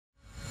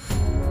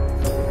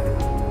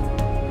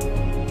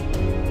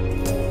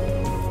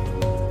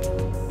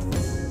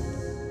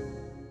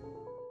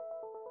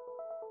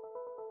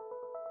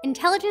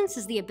Intelligence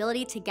is the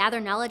ability to gather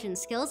knowledge and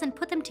skills and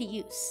put them to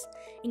use,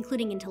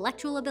 including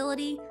intellectual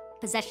ability,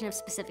 possession of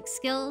specific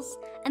skills,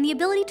 and the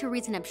ability to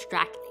reason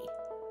abstractly.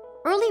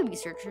 Early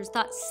researchers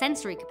thought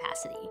sensory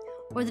capacity,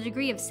 or the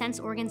degree of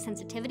sense organ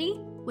sensitivity,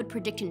 would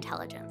predict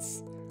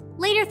intelligence.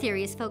 Later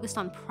theories focused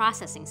on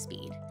processing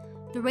speed,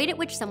 the rate at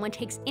which someone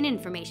takes in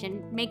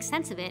information, makes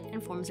sense of it,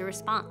 and forms a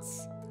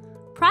response.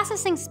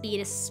 Processing speed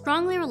is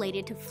strongly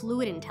related to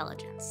fluid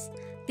intelligence,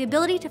 the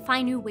ability to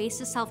find new ways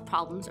to solve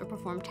problems or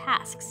perform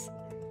tasks.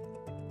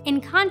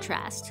 In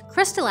contrast,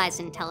 crystallized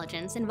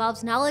intelligence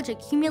involves knowledge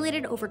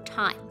accumulated over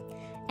time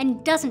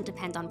and doesn't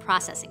depend on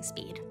processing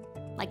speed,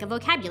 like a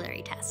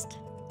vocabulary test.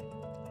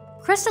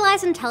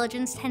 Crystallized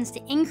intelligence tends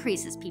to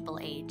increase as people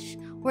age,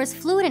 whereas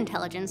fluid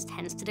intelligence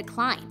tends to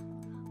decline.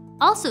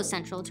 Also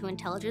central to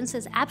intelligence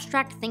is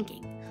abstract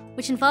thinking,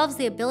 which involves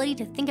the ability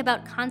to think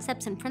about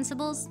concepts and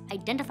principles,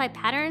 identify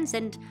patterns,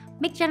 and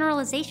make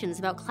generalizations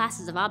about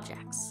classes of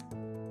objects.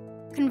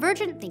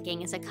 Convergent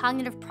thinking is a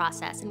cognitive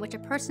process in which a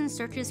person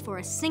searches for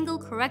a single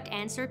correct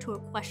answer to a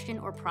question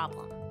or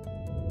problem.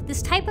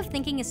 This type of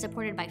thinking is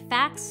supported by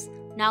facts,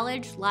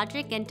 knowledge,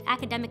 logic, and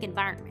academic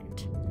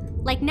environment,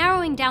 like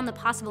narrowing down the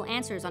possible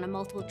answers on a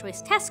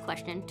multiple-choice test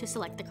question to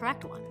select the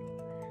correct one.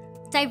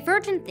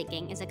 Divergent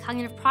thinking is a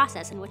cognitive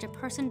process in which a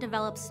person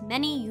develops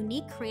many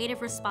unique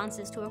creative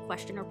responses to a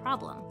question or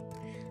problem,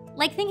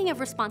 like thinking of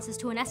responses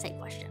to an essay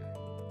question.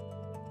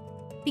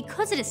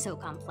 Because it is so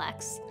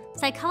complex,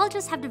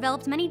 psychologists have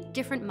developed many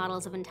different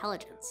models of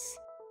intelligence.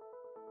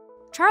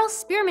 Charles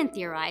Spearman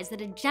theorized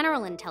that a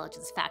general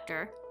intelligence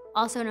factor,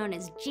 also known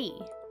as G,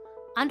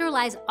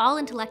 underlies all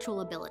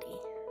intellectual ability.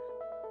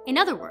 In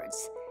other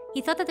words,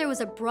 he thought that there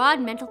was a broad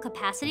mental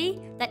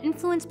capacity that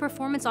influenced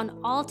performance on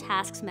all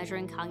tasks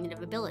measuring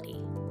cognitive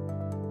ability.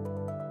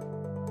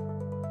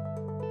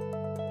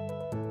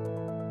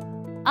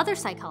 Other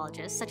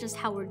psychologists, such as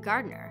Howard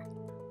Gardner,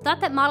 thought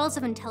that models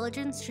of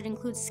intelligence should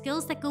include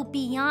skills that go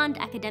beyond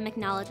academic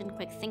knowledge and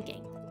quick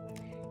thinking,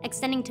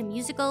 extending to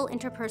musical,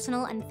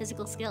 interpersonal, and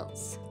physical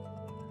skills.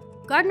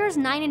 Gardner's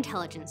 9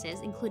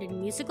 intelligences included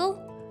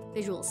musical,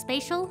 visual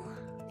spatial,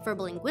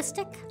 verbal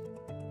linguistic,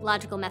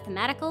 logical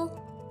mathematical,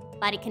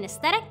 body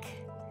kinesthetic,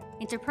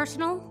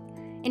 interpersonal,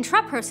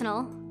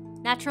 intrapersonal,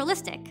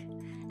 naturalistic,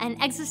 and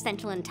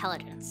existential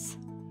intelligence.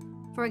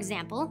 For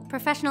example,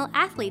 professional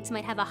athletes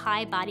might have a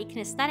high body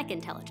kinesthetic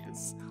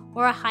intelligence,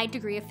 or a high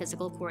degree of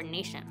physical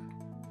coordination.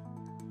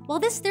 While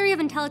this theory of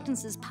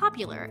intelligence is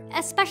popular,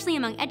 especially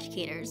among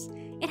educators,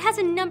 it has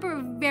a number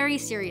of very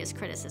serious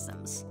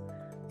criticisms.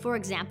 For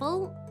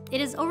example,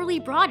 it is overly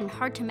broad and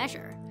hard to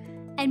measure,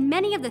 and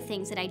many of the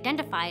things it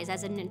identifies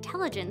as an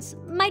intelligence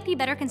might be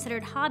better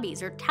considered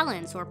hobbies or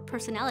talents or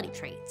personality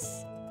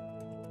traits.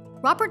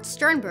 Robert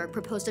Sternberg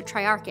proposed a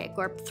triarchic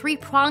or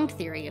 3-pronged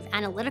theory of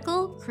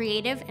analytical,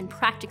 creative, and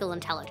practical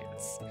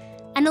intelligence.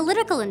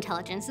 Analytical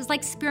intelligence is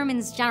like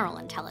Spearman's general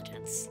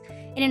intelligence.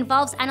 It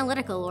involves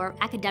analytical or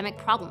academic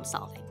problem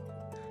solving.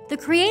 The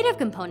creative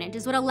component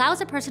is what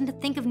allows a person to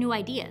think of new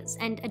ideas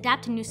and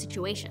adapt to new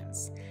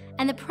situations.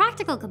 And the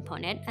practical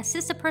component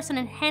assists a person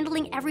in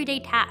handling everyday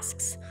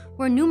tasks,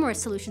 where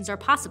numerous solutions are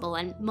possible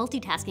and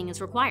multitasking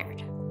is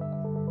required.